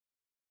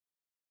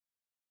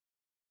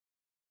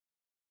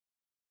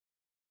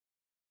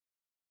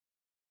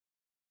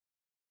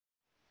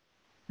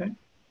Okay.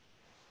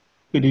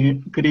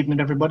 Good evening,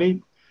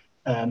 everybody.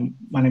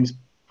 My name is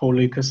Paul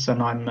Lucas,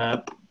 and I'm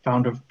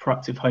founder of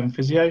Proactive Home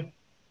Physio.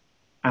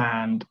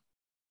 And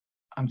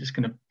I'm just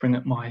going to bring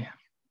up my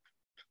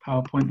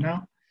PowerPoint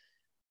now.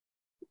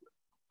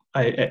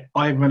 I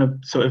run a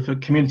sort of a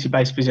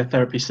community-based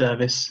physiotherapy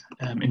service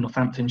in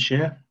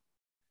Northamptonshire,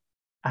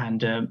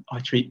 and I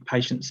treat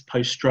patients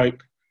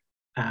post-stroke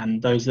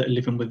and those that are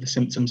living with the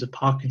symptoms of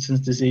Parkinson's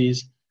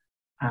disease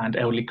and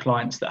elderly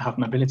clients that have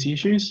mobility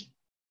issues.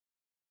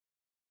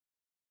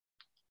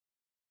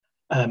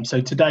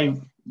 So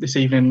this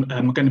evening,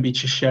 I'm going to be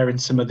just sharing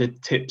some of the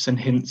tips and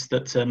hints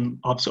that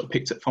I've sort of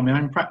picked up from my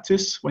own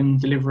practice when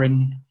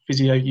delivering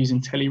physio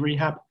using tele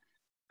rehab,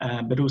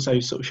 but also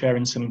sort of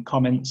sharing some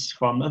comments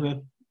from other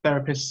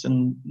therapists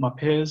and my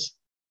peers.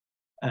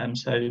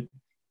 So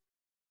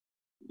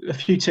a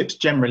few tips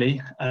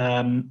generally,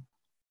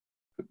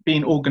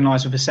 being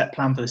organised with a set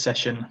plan for the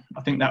session.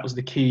 I think that was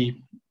the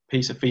key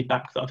piece of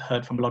feedback that I've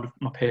heard from a lot of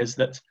my peers,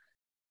 that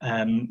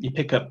you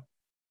pick up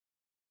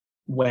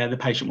where the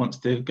patient wants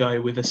to go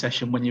with a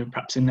session when you're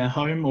perhaps in their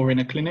home or in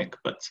a clinic,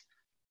 but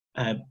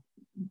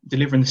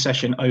delivering the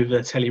session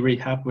over tele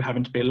rehab, we're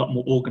having to be a lot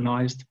more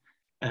organised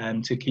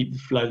to keep the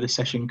flow of the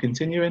session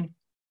continuing.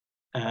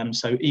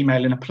 So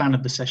emailing a plan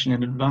of the session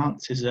in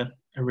advance is a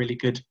really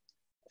good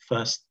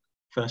first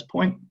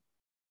point,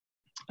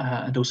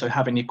 and also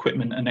having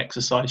equipment and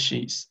exercise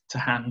sheets to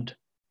hand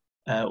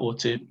or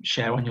to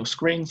share on your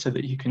screen so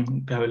that you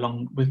can go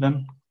along with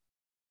them.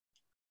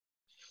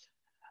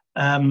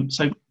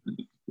 So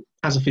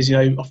as a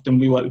physio, often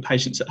we work with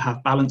patients that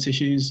have balance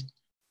issues.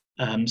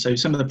 So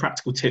some of the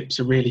practical tips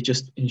are really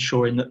just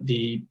ensuring that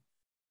the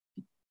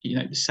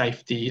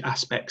safety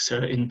aspects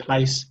are in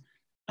place,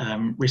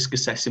 risk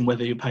assessing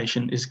whether your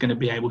patient is going to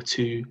be able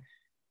to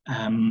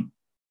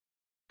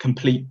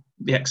complete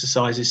the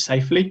exercises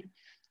safely.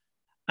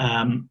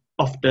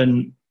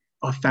 Often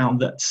I've found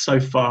that so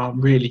far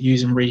really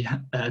using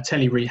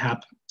tele rehab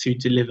to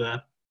deliver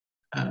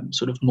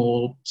sort of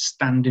more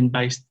standing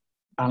based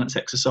balance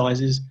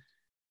exercises,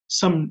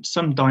 some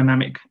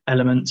dynamic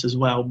elements as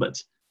well, but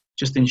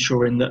just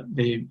ensuring that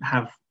they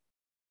have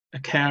a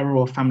carer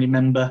or family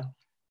member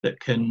that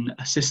can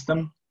assist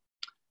them.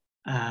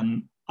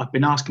 I've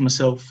been asking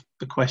myself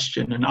the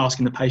question and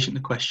asking the patient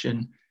the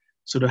question,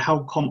 sort of how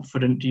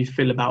confident do you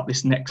feel about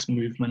this next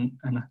movement?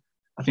 And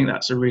I think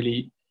that's a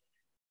really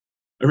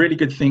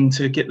good thing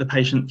to get the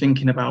patient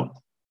thinking about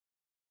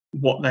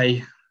what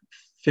they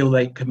feel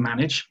they could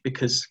manage,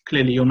 because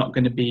clearly you're not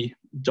going to be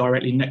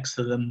directly next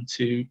to them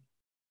to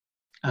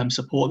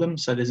support them.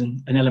 So there's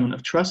an element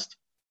of trust.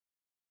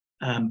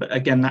 But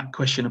again, that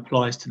question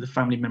applies to the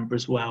family member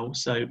as well.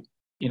 So,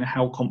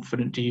 how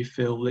confident do you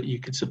feel that you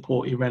could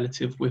support your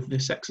relative with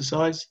this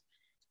exercise?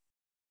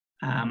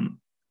 And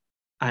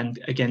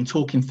again,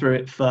 talking through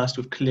it first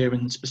with clear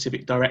and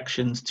specific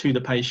directions to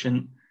the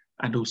patient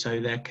and also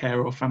their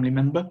carer or family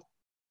member.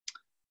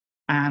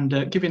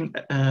 And giving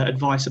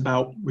advice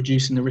about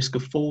reducing the risk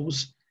of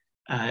falls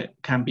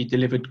can be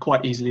delivered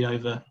quite easily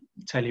over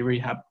tele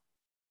rehab.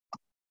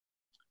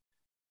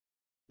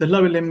 The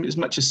lower limb is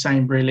much the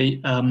same, really.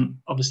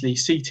 Obviously,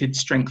 seated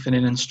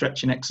strengthening and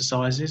stretching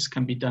exercises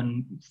can be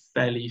done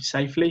fairly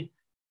safely,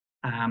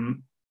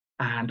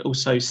 and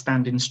also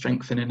standing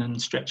strengthening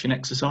and stretching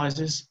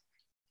exercises.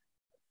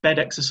 Bed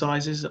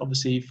exercises,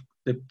 obviously, if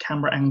the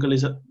camera angle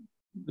is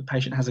the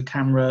patient has a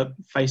camera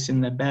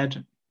facing their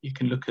bed, you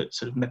can look at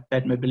sort of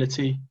bed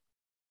mobility.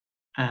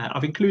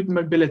 I've included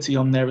mobility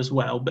on there as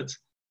well, but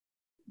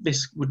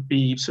this would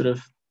be sort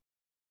of,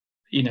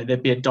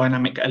 there'd be a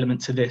dynamic element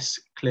to this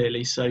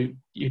clearly. So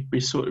you'd be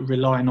sort of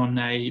relying on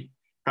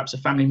perhaps a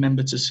family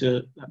member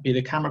to be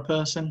the camera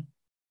person,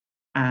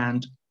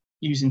 and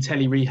using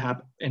tele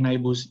rehab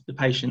enables the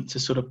patient to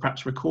sort of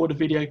perhaps record a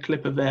video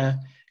clip of their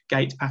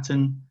gait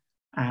pattern,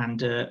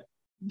 and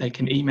they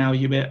can email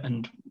you it,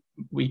 and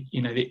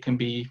it can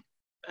be,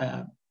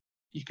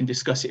 you can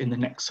discuss it in the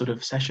next sort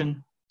of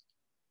session.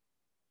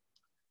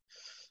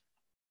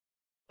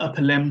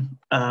 Upper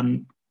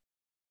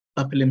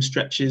limb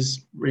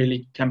stretches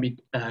really can be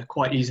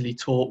quite easily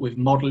taught with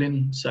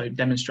modelling. So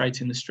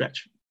demonstrating the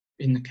stretch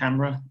in the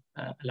camera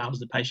allows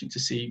the patient to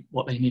see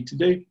what they need to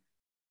do.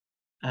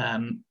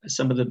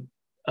 Some of the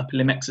upper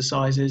limb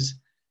exercises,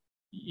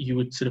 you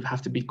would sort of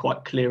have to be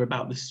quite clear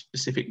about the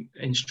specific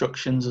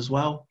instructions as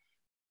well,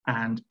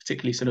 and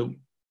particularly sort of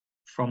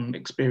from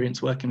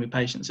experience working with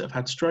patients that have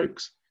had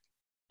strokes,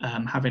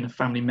 having a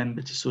family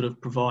member to sort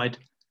of provide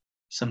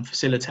some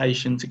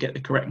facilitation to get the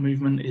correct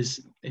movement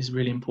is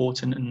really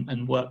important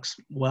and works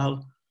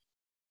well.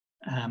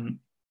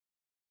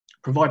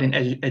 Providing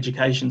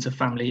education to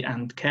family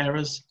and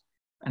carers,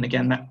 and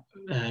again that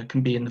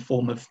can be in the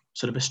form of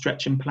sort of a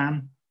stretching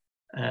plan.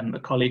 A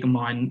colleague of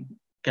mine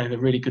gave a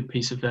really good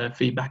piece of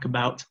feedback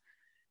about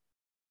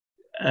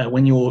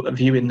when you're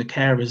viewing the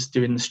carers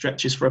doing the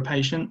stretches for a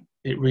patient,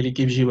 it really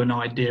gives you an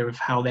idea of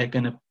how they're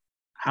going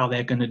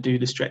to do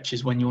the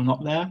stretches when you're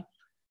not there,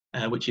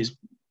 which is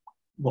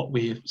what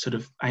we're sort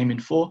of aiming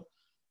for.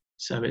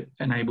 So it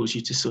enables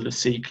you to sort of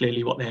see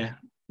clearly what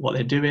what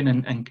they're doing,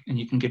 and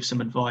you can give some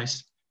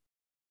advice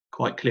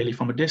quite clearly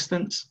from a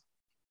distance.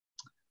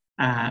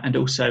 And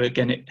also,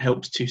 again, it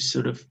helps to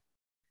sort of,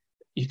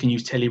 you can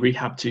use tele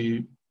rehab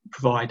to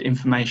provide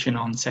information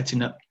on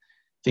setting up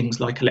things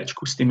like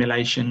electrical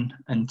stimulation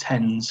and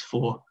TENS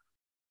for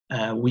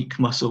weak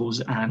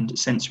muscles and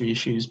sensory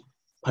issues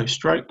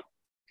post-stroke.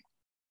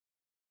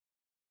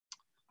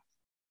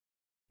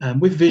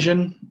 With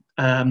vision,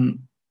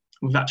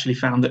 we've actually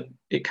found that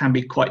it can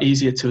be quite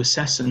easier to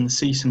assess and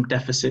see some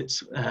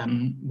deficits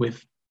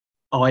with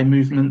eye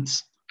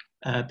movements,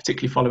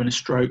 particularly following a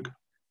stroke.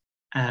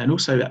 And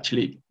also,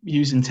 actually,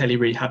 using tele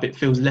rehab, it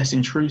feels less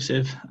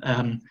intrusive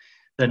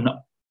than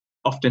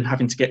often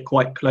having to get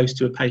quite close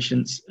to a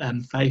patient's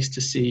face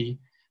to see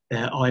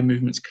their eye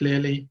movements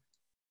clearly.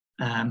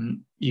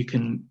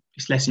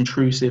 It's less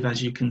intrusive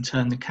as you can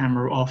turn the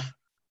camera off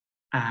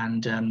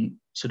and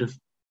sort of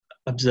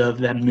observe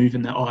them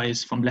moving their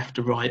eyes from left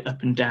to right,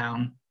 up and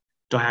down,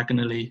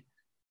 diagonally,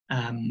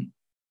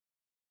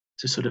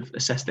 to sort of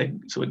assess their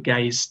sort of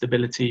gaze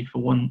stability for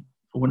one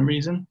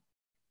reason.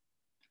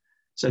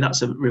 So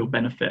that's a real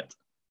benefit.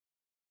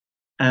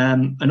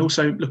 And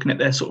also looking at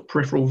their sort of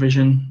peripheral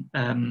vision,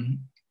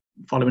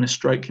 following a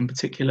stroke in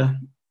particular.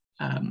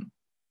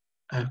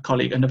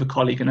 Another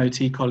colleague, an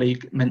OT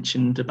colleague,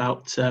 mentioned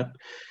about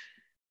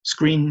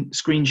screen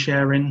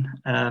sharing,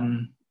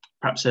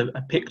 perhaps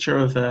a picture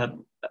of a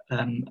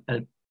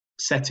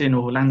setting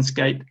or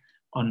landscape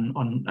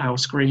on our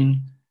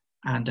screen,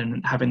 and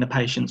then having the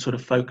patient sort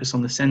of focus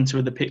on the center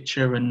of the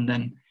picture and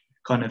then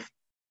kind of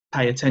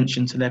pay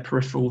attention to their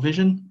peripheral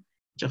vision,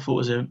 which I thought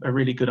was a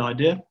really good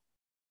idea.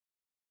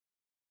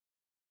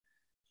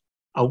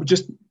 I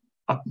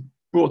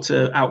brought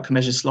outcome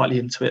measures slightly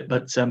into it,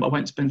 but I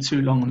won't spend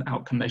too long on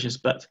outcome measures.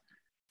 But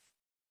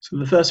so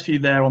the first few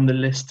there on the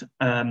list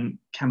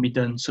can be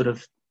done sort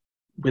of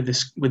with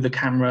the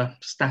camera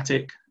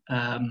static,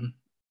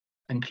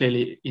 and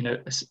clearly,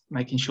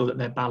 making sure that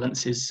their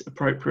balance is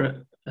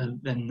appropriate.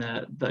 Then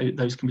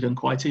those can be done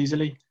quite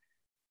easily.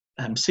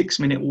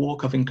 6-minute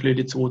walk I've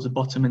included towards the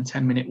bottom, and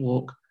 10-minute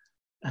walk.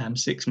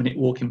 6-minute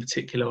walk in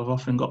particular, I've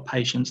often got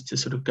patients to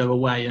sort of go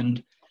away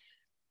and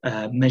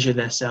measure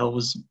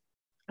themselves,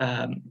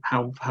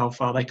 how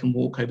far they can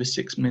walk over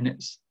 6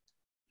 minutes,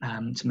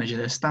 to measure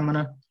their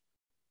stamina,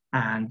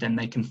 and then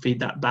they can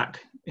feed that back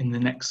in the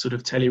next sort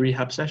of tele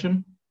rehab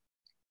session.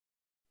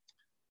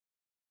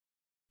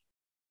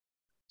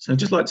 So I'd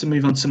just like to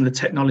move on to some of the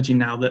technology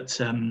now that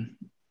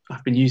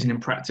I've been using in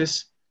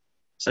practice.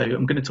 So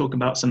I'm going to talk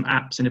about some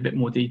apps in a bit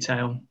more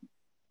detail,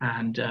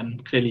 and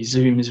clearly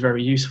Zoom is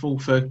very useful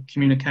for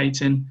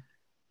communicating,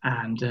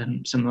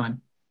 and some of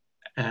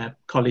my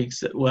colleagues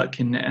that work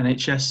in the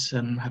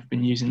NHS have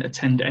been using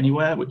Attend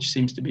Anywhere, which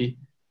seems to be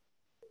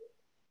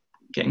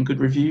getting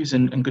good reviews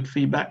and good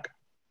feedback.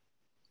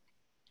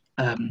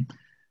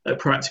 At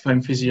Proactive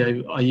Home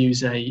Physio, I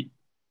use a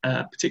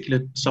particular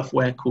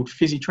software called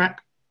Physio,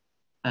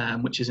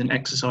 which is an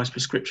exercise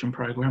prescription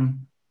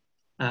program.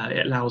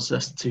 It allows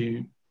us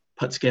to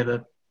put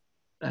together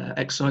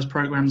exercise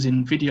programs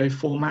in video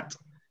format,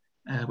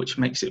 which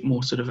makes it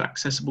more sort of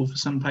accessible for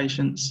some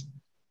patients,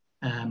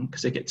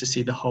 because they get to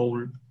see the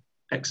whole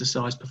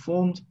exercise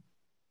performed.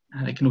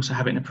 They can also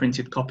have it in a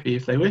printed copy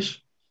if they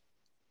wish.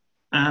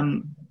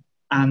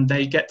 And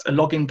they get a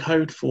login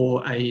code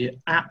for a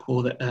app,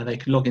 or they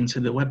can log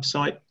into the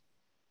website,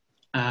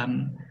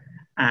 and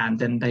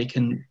then they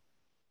can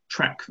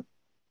track,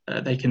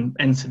 they can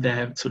enter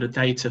their sort of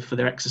data for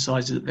their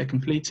exercises that they're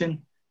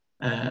completing,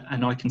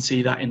 and I can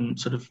see that in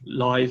sort of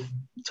live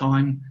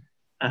time,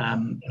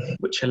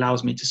 which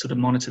allows me to sort of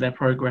monitor their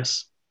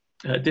progress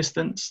at a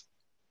distance,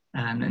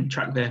 and then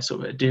track their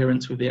sort of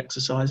adherence with the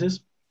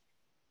exercises.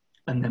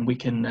 And then we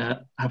can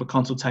have a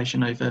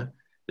consultation over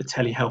the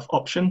telehealth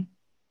option.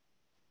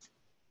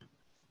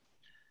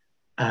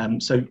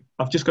 So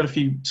I've just got a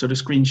few sort of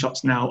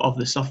screenshots now of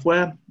the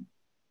software.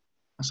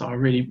 So I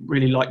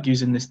really like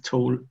using this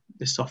tool,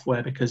 this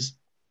software, because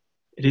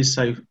it is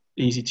so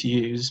easy to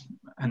use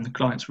and the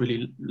clients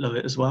really love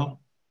it as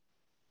well.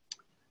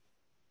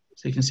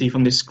 So you can see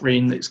from this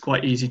screen that it's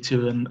quite easy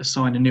to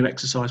assign a new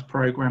exercise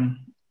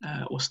program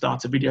or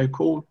start a video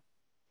call.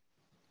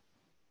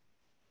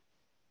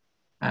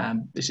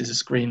 This is a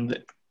screen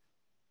that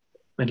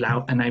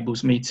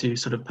enables me to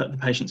sort of put the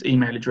patient's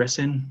email address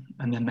in,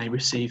 and then they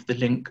receive the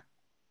link.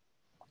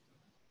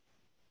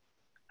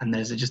 And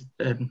there's just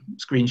a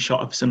screenshot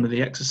of some of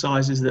the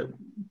exercises that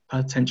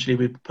potentially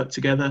we've put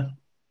together.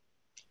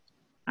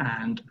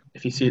 And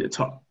if you see at the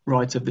top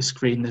right of the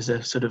screen, there's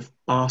a sort of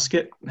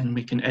basket, and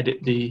we can edit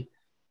the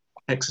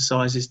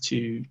exercises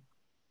to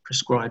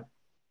prescribe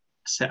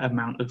a set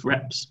amount of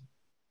reps.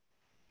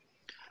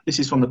 This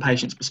is from the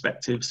patient's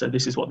perspective, so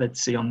this is what they'd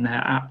see on their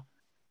app.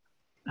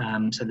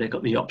 So they've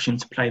got the option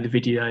to play the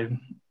video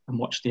and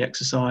watch the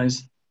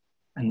exercise,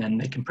 and then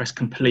they can press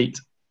complete,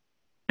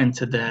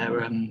 enter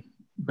their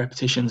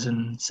repetitions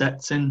and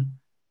sets in.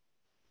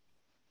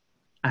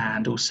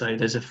 And also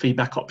there's a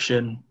feedback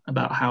option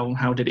about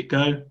how did it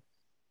go.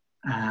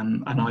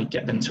 and I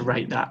get them to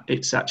rate that.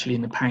 It's actually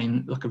in the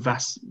pain, like a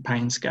VAS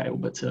pain scale,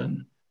 but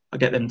I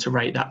get them to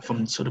rate that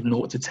from sort of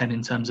 0 to 10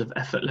 in terms of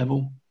effort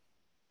level,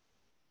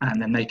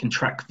 and then they can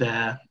track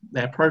their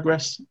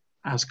progress,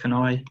 as can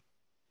I.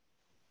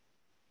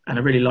 And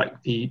I really like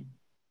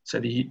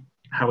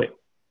how it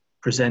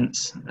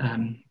presents.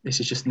 This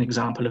is just an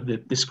example of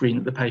the screen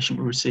that the patient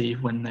will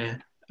receive when they're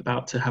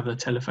about to have a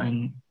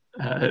telephone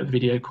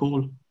video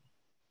call.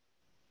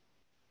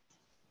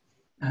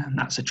 And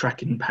that's a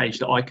tracking page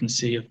that I can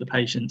see of the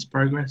patient's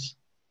progress.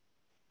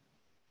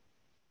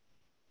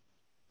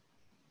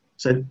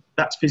 So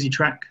that's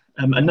PhysioTrack.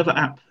 Another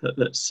app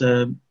that's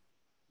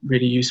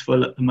really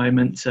useful at the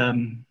moment,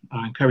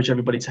 I encourage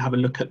everybody to have a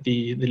look at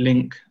the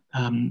link,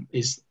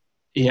 is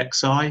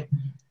EXI.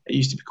 It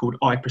used to be called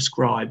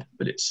iPrescribe,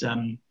 but it's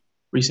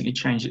recently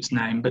changed its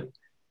name. But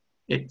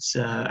it's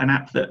an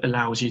app that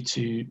allows you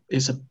to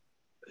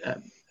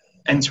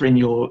enter in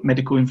your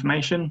medical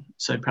information.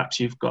 So perhaps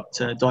you've got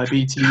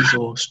diabetes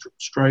or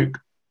stroke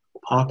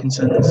or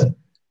Parkinson's,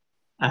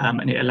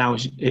 and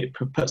it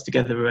puts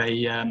together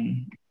a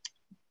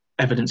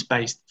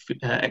evidence-based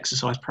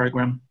exercise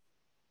program.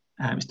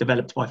 It's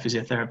developed by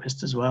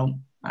physiotherapists as well,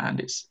 and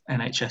it's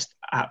NHS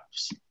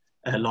apps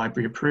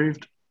library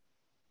approved.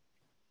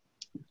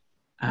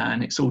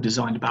 And it's all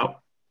designed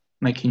about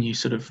making you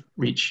sort of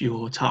reach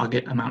your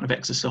target amount of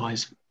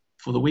exercise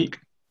for the week.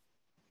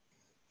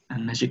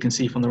 And as you can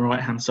see from the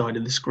right-hand side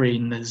of the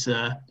screen, there's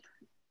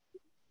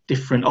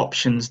different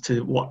options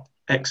to what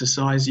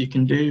exercise you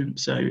can do.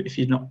 So if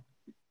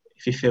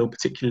you feel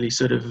particularly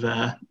sort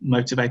of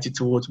motivated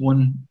towards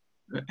one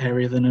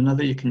area than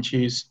another, you can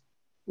choose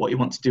what you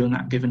want to do on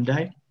that given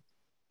day.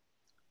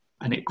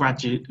 And it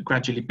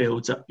gradually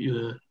builds up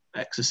your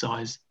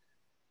exercise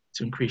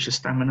to increase your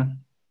stamina.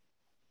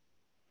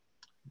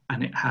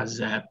 And it has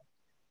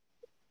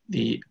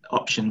the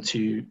option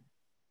to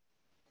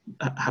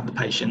have the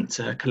patient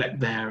collect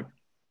their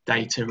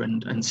data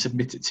and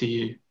submit it to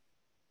you,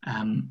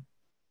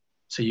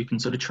 so you can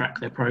sort of track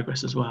their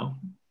progress as well.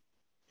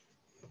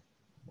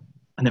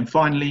 And then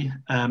finally,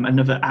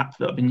 another app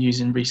that I've been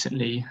using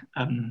recently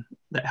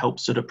that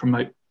helps sort of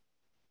promote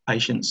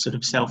patients' sort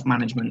of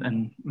self-management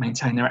and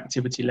maintain their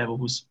activity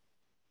levels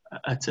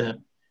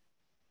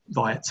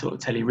via sort of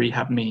tele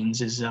rehab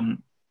means is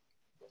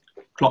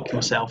Clock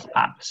Yourself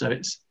app. So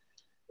it's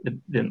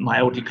my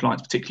elderly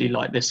clients particularly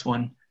like this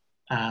one,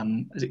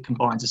 as it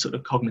combines a sort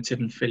of cognitive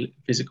and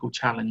physical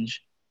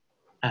challenge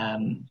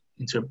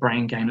into a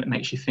brain game that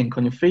makes you think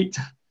on your feet.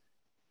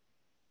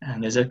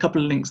 And there's a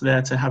couple of links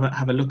there to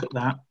have a look at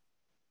that.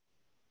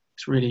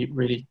 It's really,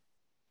 really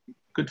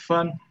good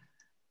fun.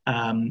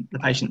 The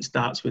patient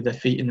starts with their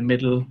feet in the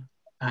middle,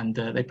 and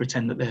they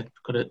pretend that they've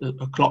got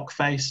a clock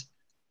face,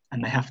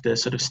 and they have to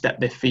sort of step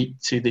their feet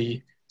to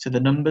the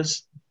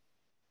numbers.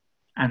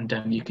 And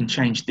you can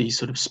change the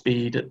sort of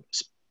speed,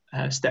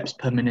 steps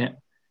per minute.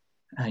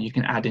 You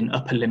can add in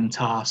upper limb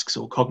tasks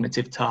or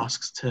cognitive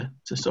tasks to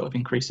sort of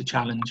increase the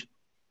challenge.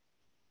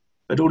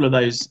 But all of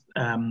those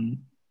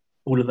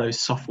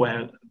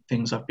software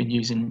things I've been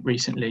using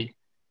recently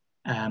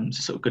to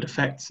sort of good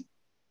effect,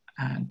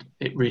 and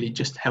it really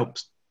just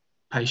helps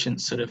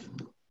patients sort of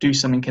do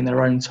something in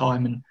their own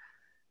time and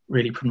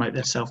really promote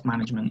their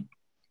self-management.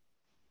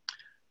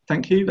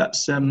 Thank you.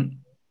 That's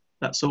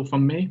all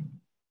from me.